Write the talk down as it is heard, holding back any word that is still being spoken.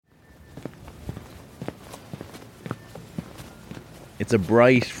It's a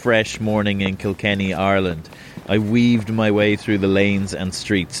bright, fresh morning in Kilkenny, Ireland. I weaved my way through the lanes and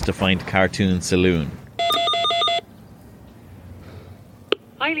streets to find Cartoon Saloon.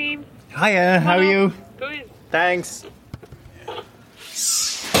 Hi, Liam. Hiya, how are you? Good. Thanks.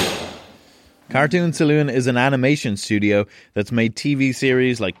 Cartoon Saloon is an animation studio that's made TV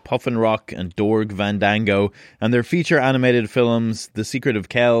series like Puffin Rock and Dorg Vandango, and their feature animated films The Secret of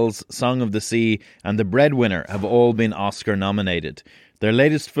Kells, Song of the Sea and The Breadwinner have all been Oscar nominated. Their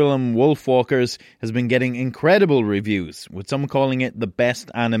latest film, Wolfwalkers, has been getting incredible reviews, with some calling it the best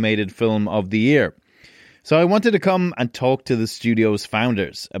animated film of the year. So I wanted to come and talk to the studio's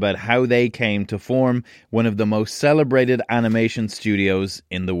founders about how they came to form one of the most celebrated animation studios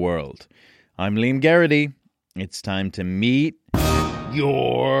in the world. I'm Liam Garrity. It's time to meet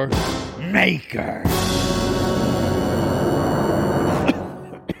your maker.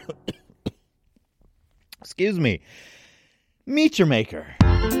 Excuse me. Meet your maker.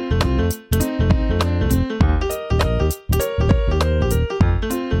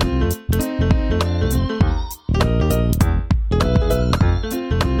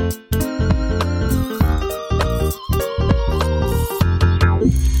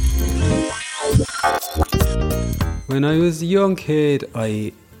 When I was a young kid,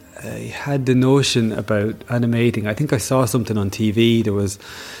 I had the notion about animating. I think I saw something on TV. There was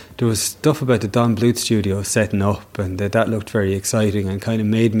stuff about the Don Bluth studio setting up, and that looked very exciting and kind of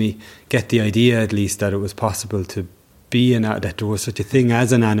made me get the idea, at least, that it was possible to be that there was such a thing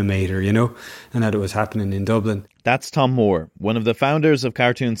as an animator, you know, and that it was happening in Dublin. That's Tom Moore, one of the founders of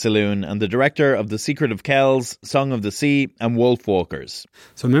Cartoon Saloon and the director of The Secret of Kells, Song of the Sea and Wolfwalkers.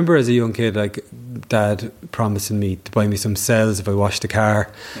 So I remember as a young kid, like, Dad promising me to buy me some cells if I washed the car,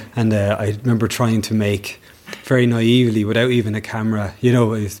 and I remember trying to make, very naively, without even a camera, you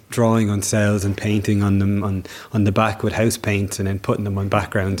know, I was drawing on cells and painting on them on the back with house paints, and then putting them on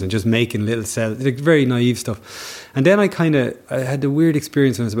backgrounds and just making little cells, like very naive stuff. And then I had a weird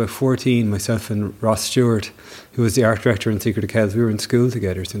experience when I was about 14, myself and Ross Stewart, who was the art director in Secret of Kells. We were in school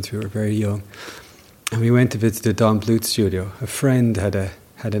together since we were very young, and we went to visit the Don Bluth studio. A friend had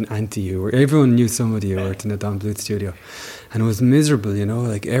an auntie everyone knew somebody who worked in the Don Bluth studio, and it was miserable, you know,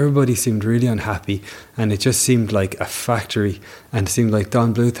 like everybody seemed really unhappy, and it just seemed like a factory, and it seemed like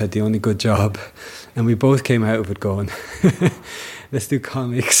Don Bluth had the only good job, and we both came out of it going, let's do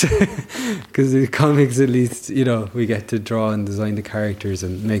comics, because the comics, at least, you know, we get to draw and design the characters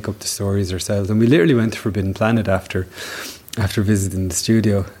and make up the stories ourselves. And we literally went to Forbidden Planet after visiting the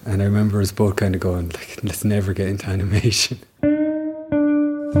studio, and I remember us both kind of going, like, let's never get into animation.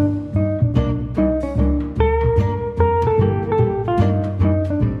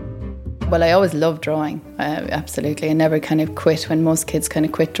 Well, I always loved drawing, absolutely. I never kind of quit when most kids kind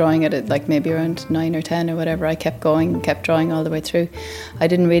of quit drawing at it, like maybe around 9 or 10 or whatever. I kept going, kept drawing all the way through. I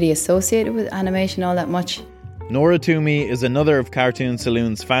didn't really associate it with animation all that much. Nora Toomey is another of Cartoon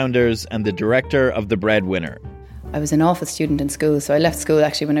Saloon's founders and the director of The Breadwinner. I was an awful student in school, so I left school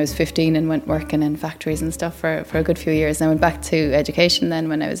actually when I was 15 and went working in factories and stuff for a good few years. And I went back to education then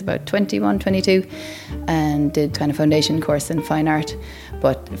when I was about 21, 22 and did kind of foundation course in fine art.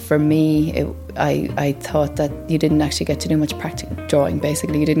 But for me, I thought that you didn't actually get to do much practical drawing,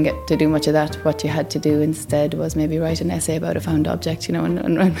 basically. You didn't get to do much of that. What you had to do instead was maybe write an essay about a found object, you know,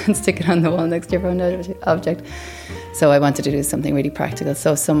 and stick it on the wall next to your found object. So I wanted to do something really practical.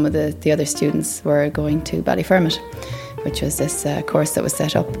 So some of the other students were going to Ballyfermot, which was this course that was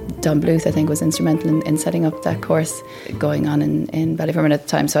set up. Don Bluth, I think, was instrumental in setting up that course going on in Ballyfermot at the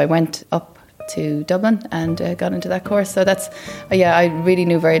time. So I went up to Dublin and got into that course. So that's, I really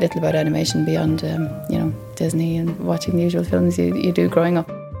knew very little about animation beyond, Disney and watching the usual films you do growing up.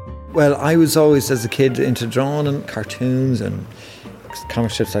 Well, I was always, as a kid, into drawing and cartoons and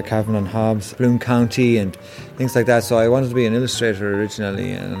comic strips like Calvin and Hobbes, Bloom County and things like that. So I wanted to be an illustrator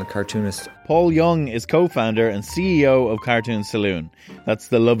originally and a cartoonist. Paul Young is co-founder and CEO of Cartoon Saloon. That's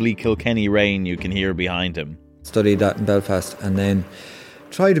the lovely Kilkenny rain you can hear behind him. Studied that in Belfast and then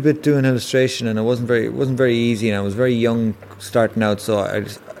tried a bit doing illustration, and it wasn't very easy, and I was very young starting out, so I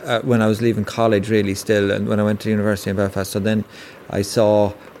just, when I was leaving college really still, and when I went to university in Belfast, so then I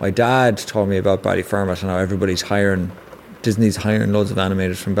saw my dad told me about Ballyfermot and how Disney's hiring loads of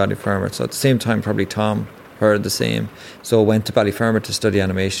animators from Ballyfermot. So at the same time probably Tom heard the same, so I went to Ballyfermot to study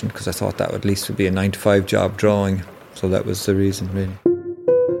animation because I thought that at least would be a 9-to-5 job drawing. So that was the reason really.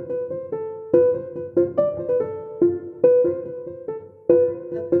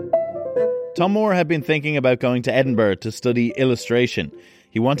 Tom Moore had been thinking about going to Edinburgh to study illustration.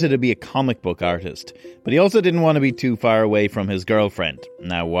 He wanted to be a comic book artist, but he also didn't want to be too far away from his girlfriend,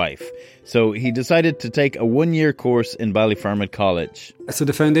 now wife. So he decided to take a 1-year course in Ballyfermot College. So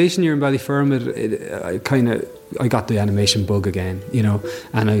the foundation year in Ballyfermot, I got the animation bug again, you know,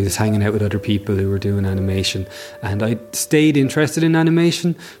 and I was hanging out with other people who were doing animation, and I stayed interested in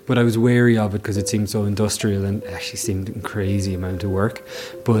animation, but I was wary of it because it seemed so industrial and actually seemed a crazy amount of work.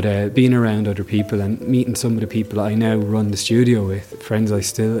 But being around other people and meeting some of the people I now run the studio with, friends I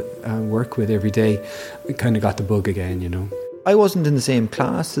still work with every day, I kind of got the bug again, you know. I wasn't in the same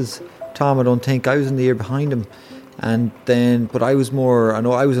class as Tom, I don't think. I was in the year behind him. But I was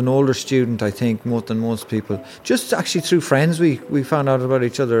an older student, I think, more than most people. Just actually through friends, we found out about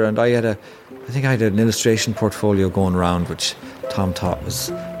each other, and I had an illustration portfolio going around, which Tom thought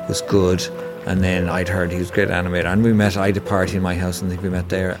was good. And then I'd heard he was a great animator, and I had a party in my house, and I think we met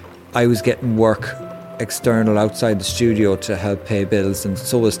there. I was getting work external outside the studio to help pay bills, and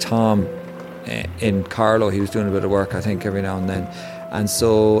so was Tom in Carlo. He was doing a bit of work, I think, every now and then. And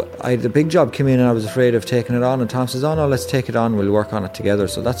so the big job came in, and I was afraid of taking it on, and Tom says, oh no, let's take it on, we'll work on it together.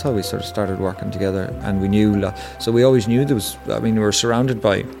 So that's how we sort of started working together, and we always knew we were surrounded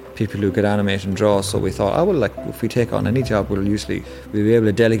by people who could animate and draw, so we thought, if we take on any job, we'll be able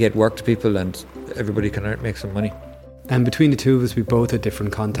to delegate work to people, and everybody can make some money. And between the two of us, we both had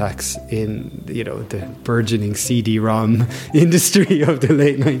different contacts in, you know, the burgeoning CD-ROM industry of the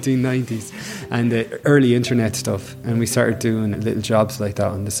late 1990s and the early internet stuff. And we started doing little jobs like that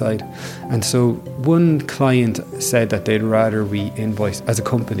on the side. And so one client said that they'd rather we invoice as a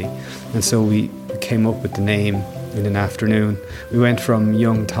company. And so we came up with the name in an afternoon. We went from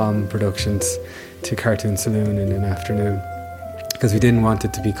Young Tom Productions to Cartoon Saloon in an afternoon because we didn't want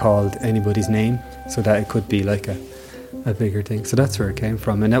it to be called anybody's name, so that it could be like a bigger thing. So that's where it came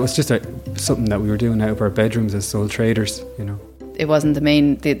from, and that was just something that we were doing out of our bedrooms as sole traders, you know. It wasn't the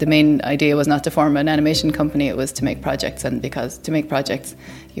main idea was not to form an animation company, it was to make projects, and because to make projects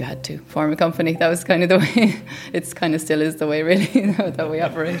you had to form a company. That was kind of the way, it's kind of still is the way really, you know, that we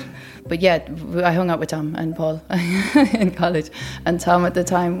operate. But yeah, I hung out with Tom and Paul in college, and Tom at the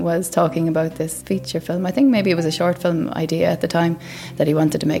time was talking about this feature film. I think maybe it was a short film idea at the time that he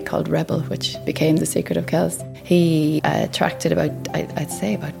wanted to make called Rebel, which became The Secret of Kells. He attracted there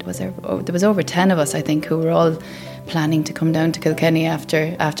was over 10 of us, I think, who were all planning to come down to Kilkenny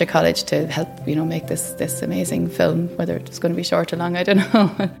after college to help, you know, make this amazing film. Whether it was going to be short or long, I don't know.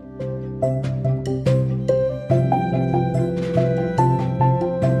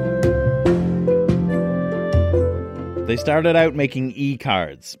 They started out making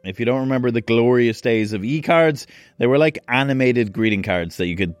e-cards. If you don't remember the glorious days of e-cards, they were like animated greeting cards that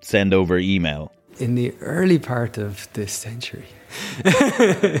you could send over email. In the early part of this century,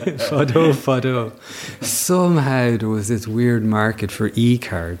 Fado. Somehow there was this weird market for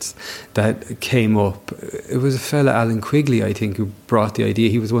e-cards that came up. It was a fella, Alan Quigley, I think, who brought the idea.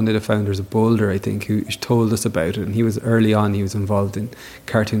 He was one of the founders of Boulder, I think, who told us about it. And he was involved in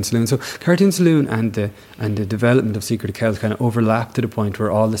Cartoon Saloon. So Cartoon Saloon and the development of Secret of Kells kind of overlapped to the point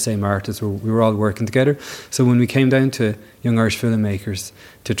where all the same artists we were all working together. So when we came down to Young Irish Filmmakers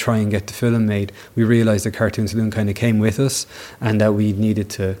to try and get the film made, we realised that Cartoon Saloon kind of came with us, and that we needed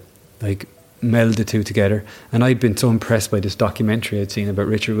to meld the two together. And I'd been so impressed by this documentary I'd seen about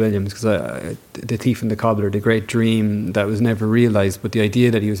Richard Williams, because The Thief and the Cobbler, the great dream that was never realised, but the idea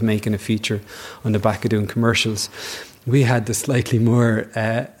that he was making a feature on the back of doing commercials. We had the slightly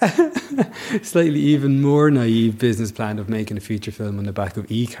even more naive business plan of making a feature film on the back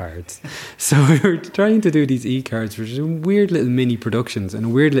of e-cards. So we were trying to do these e-cards, which are weird little mini productions and a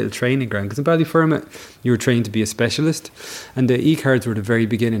weird little training ground. Because in Ballyfermot, you were trained to be a specialist, and the e-cards were the very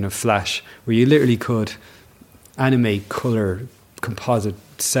beginning of Flash, where you literally could animate, colour, composite,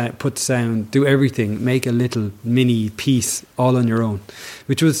 put sound, do everything, make a little mini piece all on your own,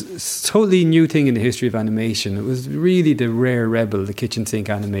 which was a totally new thing in the history of animation. It was really the rare rebel, the kitchen sink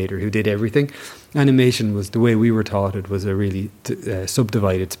animator who did everything. Animation was, the way we were taught it, was a really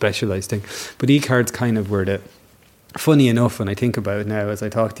subdivided, specialised thing. But e-cards kind of were funny enough, when I think about it now as I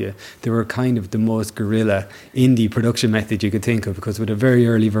talk to you, they were kind of the most guerrilla indie production method you could think of, because with a very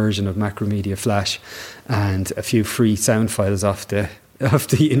early version of Macromedia Flash and a few free sound files off the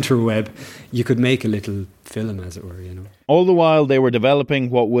interweb, you could make a little film, as it were, you know. All the while they were developing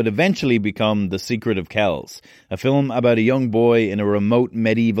what would eventually become The Secret of Kells, a film about a young boy in a remote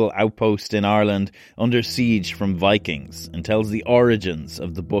medieval outpost in Ireland under siege from Vikings, and tells the origins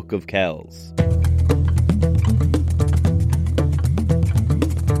of the Book of Kells.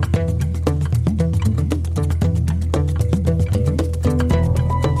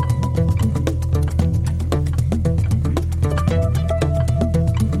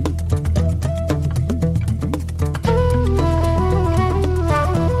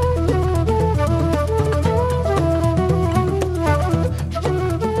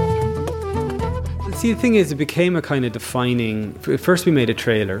 See, the thing is, it became a kind of defining... First we made a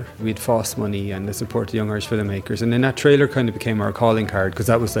trailer. We had FOSS money and the support of Young Irish Filmmakers. And then that trailer kind of became our calling card, because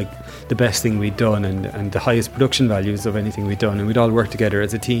that was like the best thing we'd done and the highest production values of anything we'd done. And we'd all work together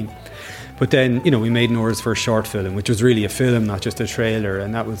as a team. But then, we made Nora's first short film, which was really a film, not just a trailer,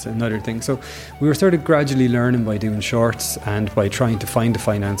 and that was another thing. So we were sort of gradually learning by doing shorts and by trying to find the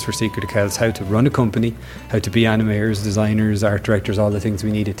finance for Secret of Kells, how to run a company, how to be animators, designers, art directors, all the things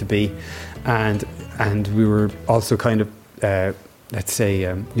we needed to be. And we were also kind of, let's say,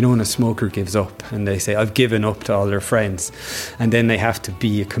 when a smoker gives up and they say, I've given up to all their friends, and then they have to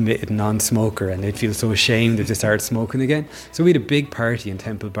be a committed non-smoker and they'd feel so ashamed if they started smoking again. So we had a big party in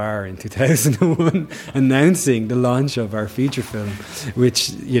Temple Bar in 2001 announcing the launch of our feature film,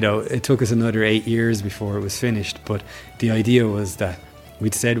 which, it took us another 8 years before it was finished. But the idea was that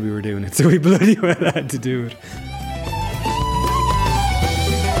we'd said we were doing it, so we bloody well had to do it.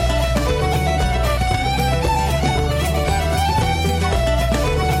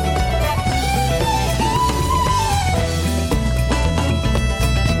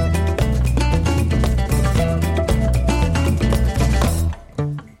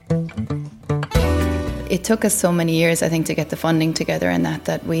 It took us so many years, I think, to get the funding together, and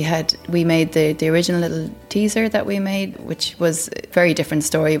that we made the original little teaser that we made, which was a very different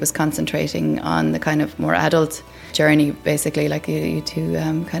story. It was concentrating on the kind of more adult journey, basically, like you two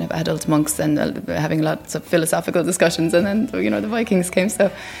kind of adult monks, and having lots of philosophical discussions, and then the Vikings came.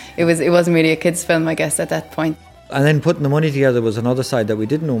 So it wasn't really a kids' film, I guess, at that point. And then putting the money together was another side that we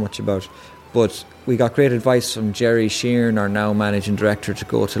didn't know much about. But we got great advice from Jerry Sheeran, our now managing director, to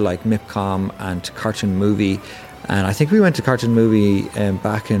go to like MIPCOM and Cartoon Movie. And I think we went to Cartoon Movie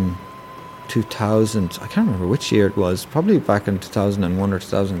back in 2000. I can't remember which year it was. Probably back in 2001 or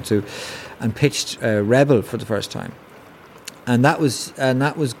 2002, and pitched Rebel for the first time. And that was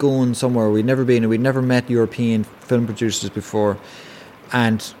going somewhere we'd never been, and we'd never met European film producers before.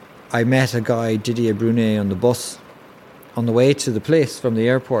 And I met a guy, Didier Brunet, on the bus on the way to the place from the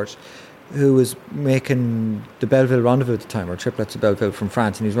airport, who was making the Belleville Rendezvous at the time, or Triplets of Belleville, from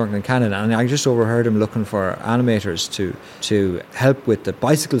France, and he's working in Canada. And I just overheard him looking for animators to help with the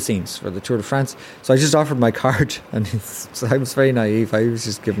bicycle scenes for the Tour de France. So I just offered my card, and so I was very naive. I was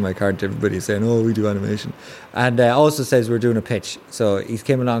just giving my card to everybody, saying, "Oh, we do animation," and also says we're doing a pitch. So he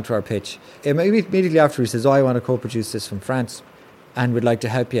came along to our pitch. Immediately after, he says, "Oh, I want to co-produce this from France, and would like to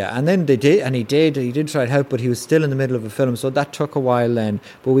help you." And then they did, and he did try to help, but he was still in the middle of a film, so that took a while then.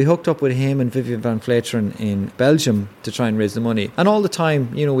 But we hooked up with him and Vivian van Vleteren in Belgium to try and raise the money. And all the time,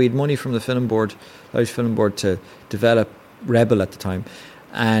 we had money from the film board, Irish Film Board, to develop Rebel at the time.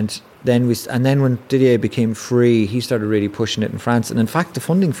 And then when Didier became free, he started really pushing it in France. And in fact, the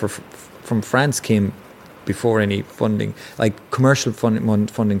funding from France came before any funding, like commercial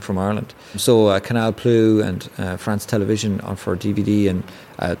funding from Ireland. So Canal Plus and France Television for DVD and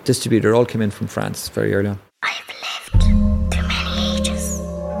distributor all came in from France very early on. I've lived through many ages.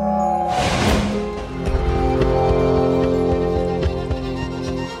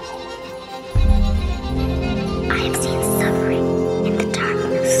 I have seen suffering in the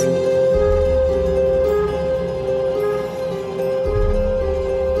darkness.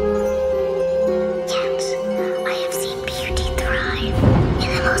 Yet I have seen beauty thrive in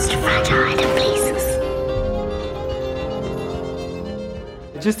the most fragile of places.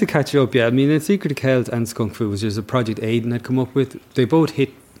 Just to catch you up, yeah, I mean, Secret of Kells and Skunk Fu was just a project Aidan had come up with. They both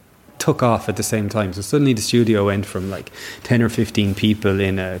took off at the same time. So suddenly the studio went from like 10 or 15 people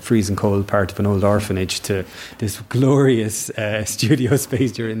in a freezing cold part of an old orphanage to this glorious studio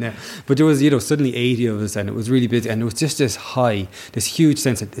space you're in there. But there was, suddenly 80 of us, and it was really busy, and it was just this huge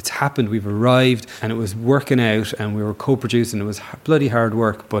sense that it's happened, we've arrived, and it was working out, and we were co-producing. It was bloody hard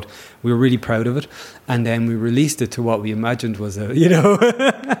work, but we were really proud of it. And then we released it to what we imagined was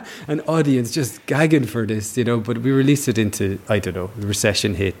an audience just gagging for this, but we released it into, I don't know, the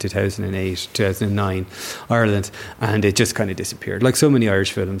recession hit 2008, 2009, Ireland, and it just kind of disappeared. Like so many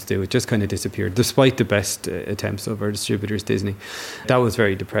Irish films do, it just kind of disappeared, despite the best attempts of our distributors, Disney. That was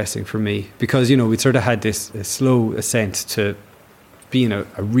very depressing for me, because, we sort of had this slow ascent to being a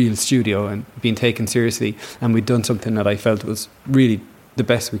real studio and being taken seriously, and we'd done something that I felt was really the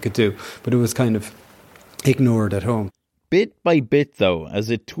best we could do, but it was kind of ignored at home. Bit by bit, though,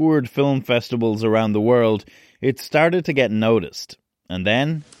 as it toured film festivals around the world, it started to get noticed. And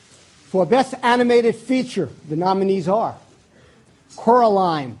then, for Best Animated Feature, the nominees are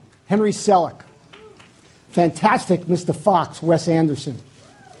Coraline, Henry Selick; Fantastic Mr. Fox, Wes Anderson;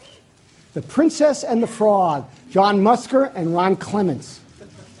 The Princess and the Frog, John Musker and Ron Clements;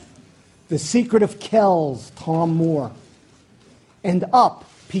 The Secret of Kells, Tom Moore; and Up,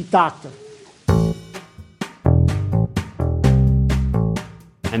 Pete Docter.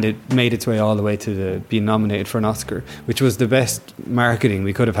 and it made its way all the way to being nominated for an Oscar, which was the best marketing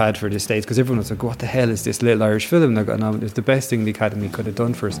we could have had for the States, because everyone was like, what the hell is this little Irish film that got nominated? It's the best thing the Academy could have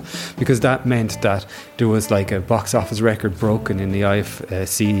done for us, because that meant that there was like a box office record broken in the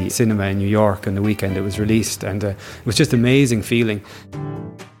IFC cinema in New York on the weekend it was released, and it was just an amazing feeling.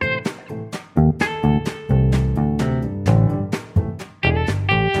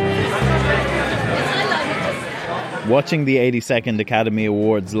 Watching the 82nd Academy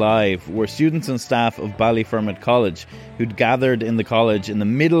Awards live were students and staff of Ballyfermot College who'd gathered in the college in the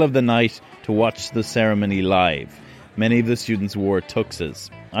middle of the night to watch the ceremony live. Many of the students wore tuxes.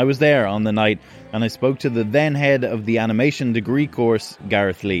 I was there on the night and I spoke to the then head of the animation degree course,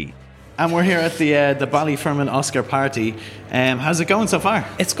 Gareth Lee. And we're here at the Ballyfermot Oscar party. How's it going so far?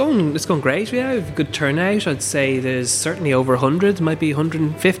 It's going great. We have a good turnout. I'd say there's certainly over 100, might be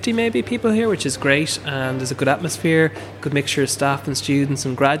 150 maybe people here, which is great. And there's a good atmosphere, good mixture of staff and students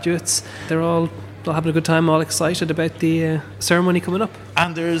and graduates. They're all having a good time, all excited about the ceremony coming up.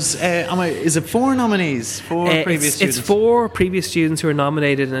 And there's, is it 4 nominees? 4 previous students? It's 4 previous students who are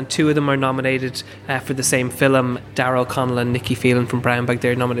nominated, and 2 of them are nominated for the same film. Darrell Connell and Nicky Phelan from Brownback,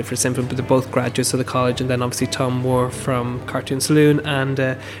 they're nominated for the same film, but they're both graduates of the college. And then obviously Tom Moore from Cartoon Saloon and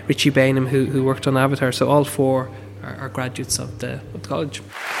Richie Bainham who worked on Avatar. So all 4 are graduates of the college.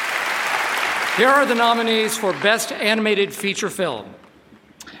 Here are the nominees for Best Animated Feature Film.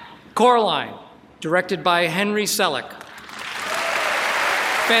 Coraline, directed by Henry Selick.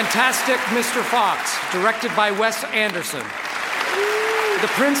 Fantastic Mr. Fox, directed by Wes Anderson. The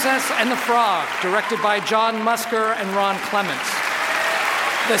Princess and the Frog, directed by John Musker and Ron Clements.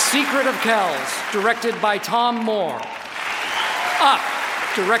 The Secret of Kells, directed by Tom Moore. Up,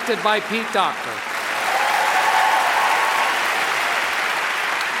 directed by Pete Docter.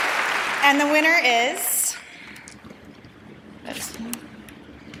 And the winner is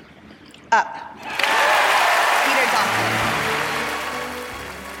Up. Peter Docter.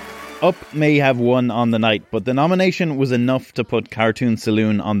 Up may have won on the night, but the nomination was enough to put Cartoon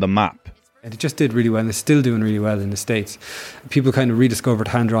Saloon on the map. It just did really well, and it's still doing really well in the States. People kind of rediscovered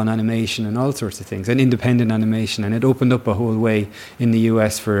hand-drawn animation and all sorts of things, and independent animation, and it opened up a whole way in the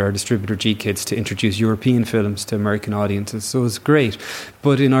US for our distributor G-Kids to introduce European films to American audiences, so it was great.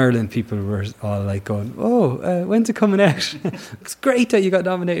 But in Ireland, people were all like going, when's it coming out? It's great that you got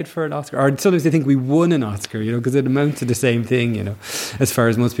nominated for an Oscar. Or sometimes they think we won an Oscar, because it amounts to the same thing, as far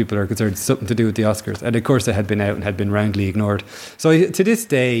as most people are concerned, something to do with the Oscars. And of course, it had been out and had been roundly ignored. So to this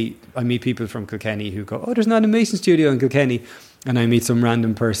day, I meet people from Kilkenny who go, there's an animation studio in Kilkenny, and I meet some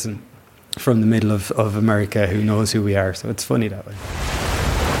random person from the middle of America who knows who we are, so it's funny that way.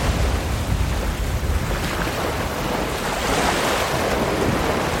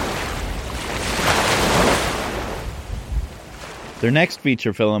 Their next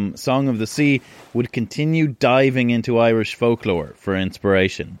feature film, Song of the Sea, would continue diving into Irish folklore for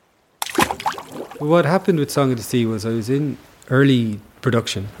inspiration. What happened with Song of the Sea was I was in early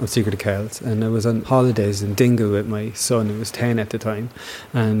production of Secret of Kells, and I was on holidays in Dingle with my son, who was 10 at the time,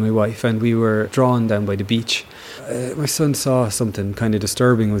 and my wife, and we were drawn down by the beach. My son saw something kind of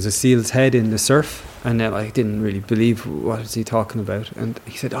disturbing. It was a seal's head in the surf, and I didn't really believe what was he talking about, and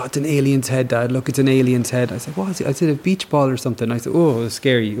he said, it's an alien's head, Dad, look, it's an alien's head. I said, what is it? I said, a beach ball or something. I said, it was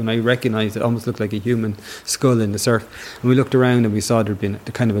scary, and I recognised it almost looked like a human skull in the surf, and we looked around and we saw there'd been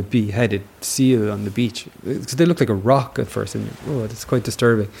kind of a beheaded seal on the beach, because they looked like a rock at first, and that's quite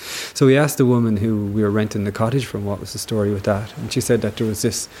disturbing. So we asked the woman who we were renting the cottage from what was the story with that, and she said that there was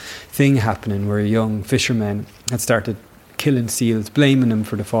this thing happening where young fishermen had started killing seals, blaming them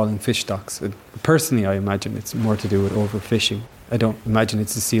for the falling fish stocks. Personally, I imagine it's more to do with overfishing. I don't imagine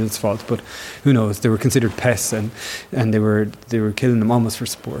it's the seals' fault, but who knows? They were considered pests, and they were killing them almost for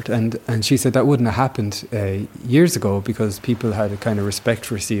sport. And she said that wouldn't have happened years ago because people had a kind of respect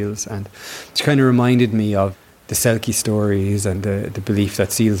for seals, and she kind of reminded me of the Selkie stories and the belief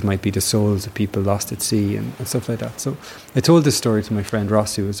that seals might be the souls of people lost at sea and stuff like that. So I told this story to my friend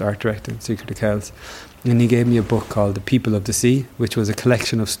Ross, who was art director in Secret of Kells, and he gave me a book called The People of the Sea, which was a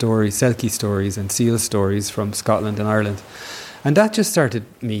collection of stories, Selkie stories and seal stories from Scotland and Ireland. And that just started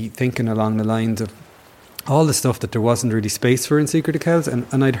me thinking along the lines of all the stuff that there wasn't really space for in Secret of Kells,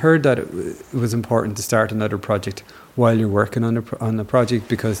 and I'd heard that it was important to start another project while you're working on a project,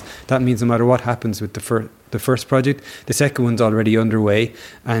 because that means no matter what happens with the first project, the second one's already underway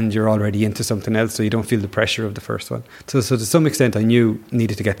and you're already into something else, so you don't feel the pressure of the first one. So to some extent I knew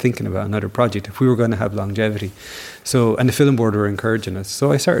needed to get thinking about another project if we were going to have longevity. So, and the film board were encouraging us,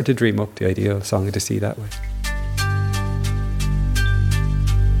 so I started to dream up the idea of Song of the Sea that way.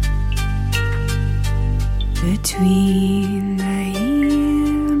 Between the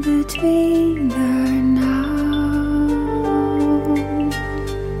hill between her now.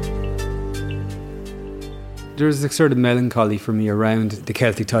 There's a sort of melancholy for me around the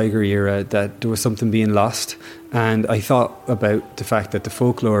Celtic Tiger era, that there was something being lost, and I thought about the fact that the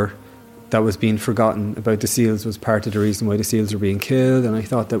folklore that was being forgotten about the seals was part of the reason why the seals were being killed, and I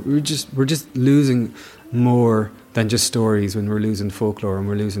thought that we're just losing more than just stories when we're losing folklore and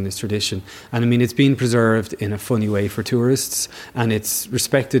we're losing this tradition. And I mean, it's been preserved in a funny way for tourists, and it's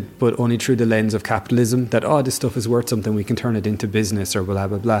respected, but only through the lens of capitalism, that, oh, this stuff is worth something, we can turn it into business or blah,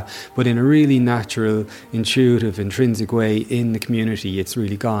 blah, blah. But in a really natural, intuitive, intrinsic way in the community, it's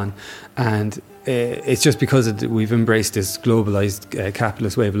really gone. And it's just because we've embraced this globalised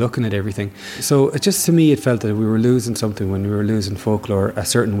capitalist way of looking at everything. So it just, to me, it felt that we were losing something when we were losing folklore, a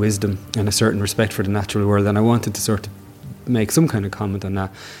certain wisdom and a certain respect for the natural world. And I wanted to sort of make some kind of comment on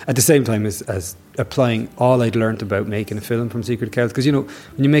that, at the same time as applying all I'd learnt about making a film from Secret Celts. Because, you know,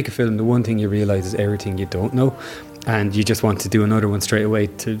 when you make a film, the one thing you realise is everything you don't know, and you just want to do another one straight away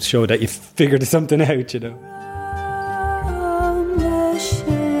to show that you've figured something out, you know.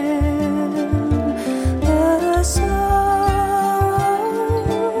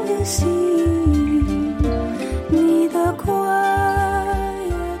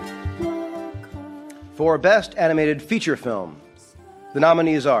 For Best Animated Feature Film, the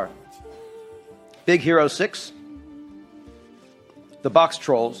nominees are Big Hero 6, The Box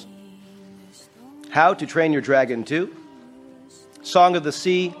Trolls, How to Train Your Dragon 2, Song of the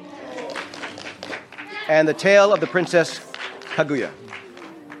Sea, and The Tale of the Princess Kaguya.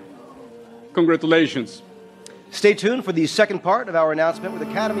 Congratulations. Stay tuned for the second part of our announcement with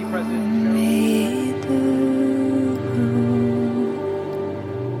Academy President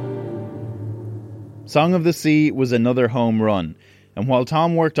Song of the Sea was another home run, and while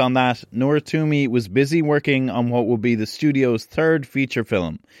Tom worked on that, Nora Twomey was busy working on what would be the studio's third feature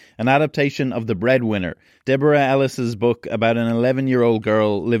film, an adaptation of The Breadwinner, Deborah Ellis's book about an 11-year-old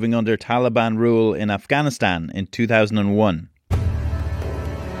girl living under Taliban rule in Afghanistan in 2001.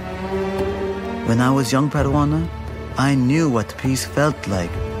 When I was young, Parwana, I knew what peace felt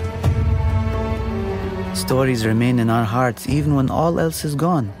like. Stories remain in our hearts even when all else is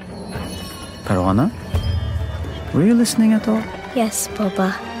gone. Parwana, were you listening at all? Yes,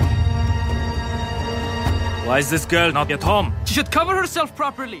 Papa. Why is this girl not at home? She should cover herself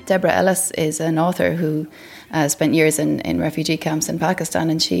properly. Deborah Ellis is an author who spent years in refugee camps in Pakistan,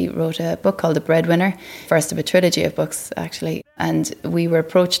 and she wrote a book called The Breadwinner, first of a trilogy of books, actually. And we were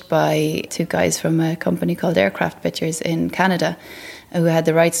approached by two guys from a company called Aircraft Pictures in Canada who had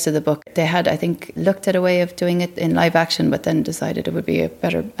the rights to the book. They had, I think, looked at a way of doing it in live action, but then decided it would be a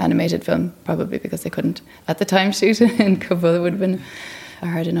better animated film, probably because they couldn't, at the time, shoot in Kabul. It would have been a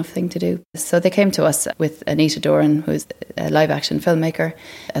hard enough thing to do. So they came to us with Anita Doran, who's a live action filmmaker,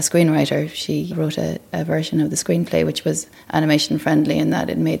 a screenwriter. She wrote a version of the screenplay which was animation friendly in that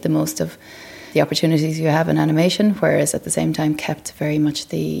it made the most of the opportunities you have in animation, whereas at the same time kept very much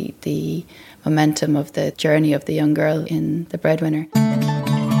the momentum of the journey of the young girl in The Breadwinner.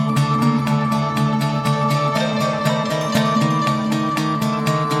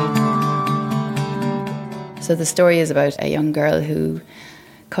 So the story is about a young girl who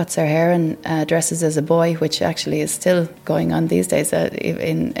cuts her hair and dresses as a boy, which actually is still going on these days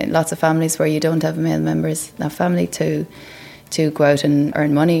in lots of families where you don't have male members of family to go out and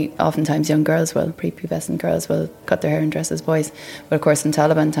earn money. Oftentimes young girls will, prepubescent girls will cut their hair and dress as boys. But of course in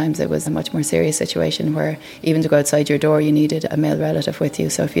Taliban times it was a much more serious situation where even to go outside your door you needed a male relative with you.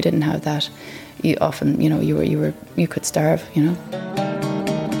 So if you didn't have that, you often, you could starve,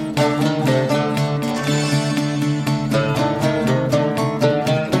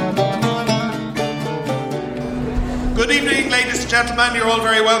 Good evening, ladies and gentlemen. You're all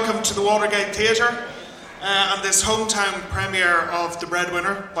very welcome to the Watergate Theatre and this hometown premiere of The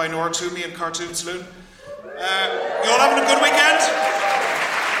Breadwinner by Nora Twomey and Cartoon Saloon. You all having a good weekend?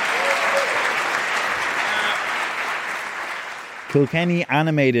 Kilkenny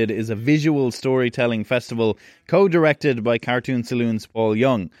Animated is a visual storytelling festival co-directed by Cartoon Saloon's Paul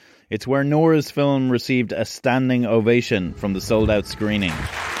Young. It's where Nora's film received a standing ovation from the sold-out screening.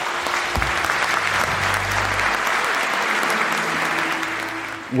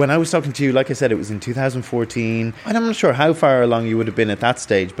 When I was talking to you, like I said, it was in 2014. And I'm not sure how far along you would have been at that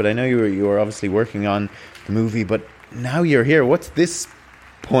stage, but I know you were obviously working on the movie, but now you're here. What's this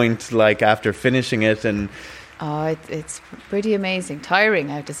point like after finishing it? And Oh, it's pretty amazing.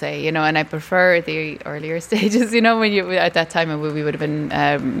 Tiring, I have to say, and I prefer the earlier stages, when at that time we would have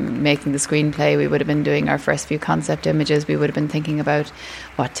been making the screenplay, we would have been doing our first few concept images, we would have been thinking about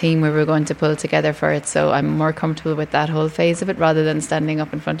what team we were going to pull together for it. So I'm more comfortable with that whole phase of it rather than standing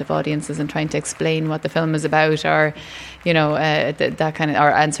up in front of audiences and trying to explain what the film is about, or, that kind of,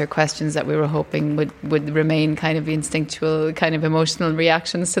 or answer questions that we were hoping would remain kind of instinctual, kind of emotional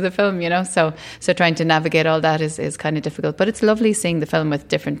reactions to the film, So trying to navigate all that is kind of difficult, but it's lovely seeing the film with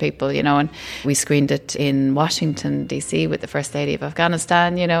different people, and we screened it in Washington DC with the First Lady of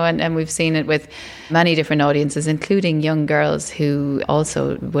Afghanistan, and we've seen it with many different audiences, including young girls who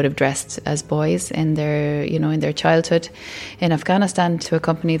also would have dressed as boys in their childhood in Afghanistan to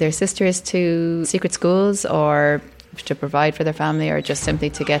accompany their sisters to secret schools, or to provide for their family, or just simply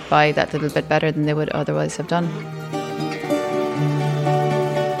to get by that little bit better than they would otherwise have done.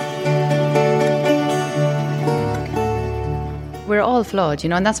 We're all flawed,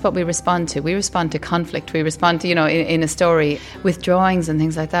 and that's what we respond to. We respond to conflict. We respond to, in a story with drawings and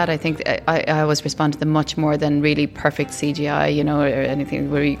things like that. I think I always respond to them much more than really perfect CGI, or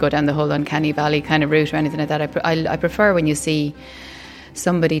anything where you go down the whole uncanny valley kind of route or anything like that. I prefer when you see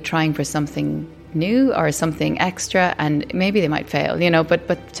somebody trying for something new or something extra, and maybe they might fail,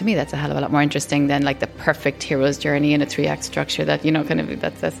 but to me that's a hell of a lot more interesting than like the perfect hero's journey in a 3-act structure that,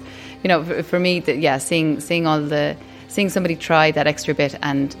 that's for me, seeing somebody try that extra bit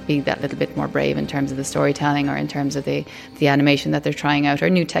and be that little bit more brave in terms of the storytelling, or in terms of the animation that they're trying out, or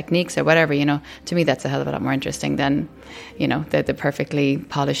new techniques or whatever, to me that's a hell of a lot more interesting than, the perfectly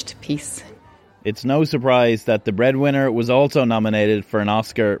polished piece. It's no surprise that The Breadwinner was also nominated for an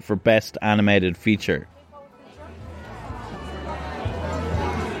Oscar for Best Animated Feature.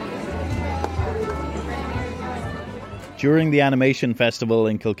 During the Animation Festival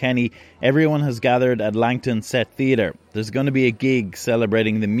in Kilkenny, everyone has gathered at Langton Set Theatre. There's going to be a gig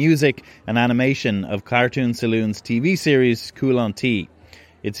celebrating the music and animation of Cartoon Saloon's TV series Cool on Tea.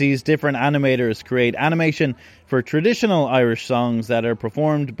 It sees different animators create animation for traditional Irish songs that are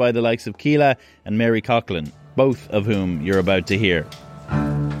performed by the likes of Keela and Mary Coughlin, both of whom you're about to hear.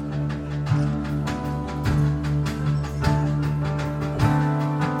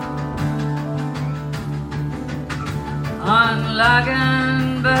 On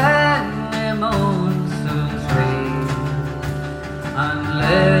Lagan Bag Monsoon's rain, on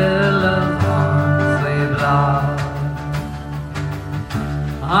Lilla Fonse Blah,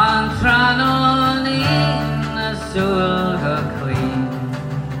 on Tranonin Sulga Queen,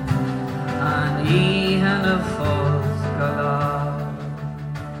 on Ihan of Foscala.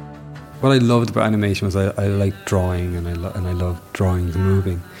 What I loved about animation was I liked drawing, and I loved drawing the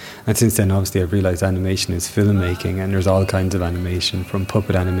moving. And since then, obviously, I've realised animation is filmmaking, and there's all kinds of animation, from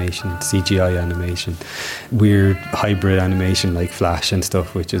puppet animation, CGI animation, weird hybrid animation like Flash and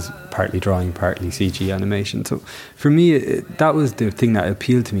stuff, which is partly drawing, partly CG animation. So for me, that was the thing that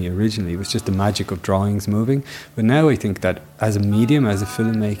appealed to me originally, was just the magic of drawings moving. But now I think that as a medium, as a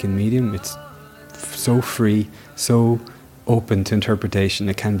filmmaking medium, it's so free, so open to interpretation.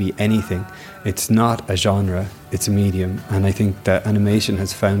 It can be anything. It's not a genre, it's a medium, and I think that animation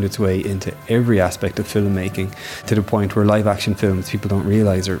has found its way into every aspect of filmmaking, to the point where live action films, people don't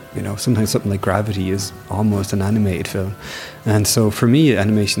realise, or sometimes something like Gravity is almost an animated film. And so for me,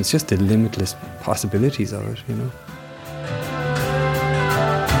 animation is just the limitless possibilities of it,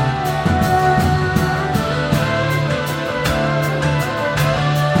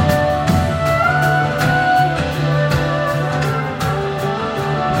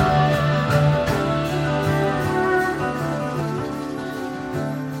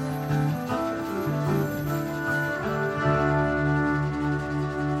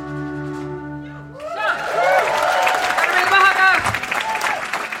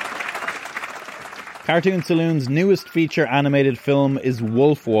 Cartoon Saloon's newest feature animated film is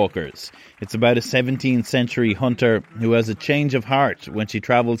Wolf Walkers. It's about a 17th century hunter who has a change of heart when she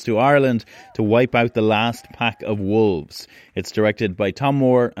travels to Ireland to wipe out the last pack of wolves. It's directed by Tom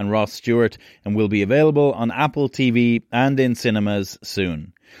Moore and Ross Stewart and will be available on Apple TV and in cinemas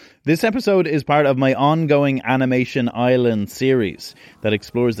soon. This episode is part of my ongoing Animation Island series that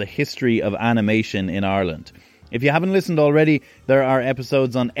explores the history of animation in Ireland. If you haven't listened already, there are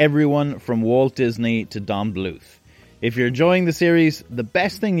episodes on everyone from Walt Disney to Don Bluth. If you're enjoying the series, the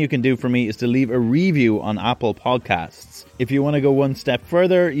best thing you can do for me is to leave a review on Apple Podcasts. If you want to go one step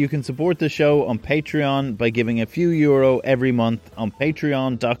further, you can support the show on Patreon by giving a few euro every month on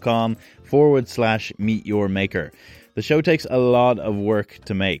patreon.com/meetyourmaker. The show takes a lot of work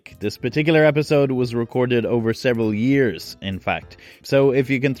to make. This particular episode was recorded over several years, in fact. So if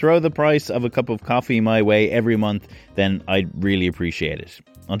you can throw the price of a cup of coffee my way every month, then I'd really appreciate it.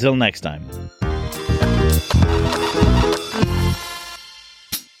 Until next time.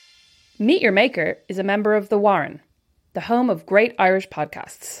 Meet Your Maker is a member of The Warren, the home of great Irish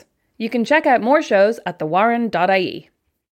podcasts. You can check out more shows at thewarren.ie.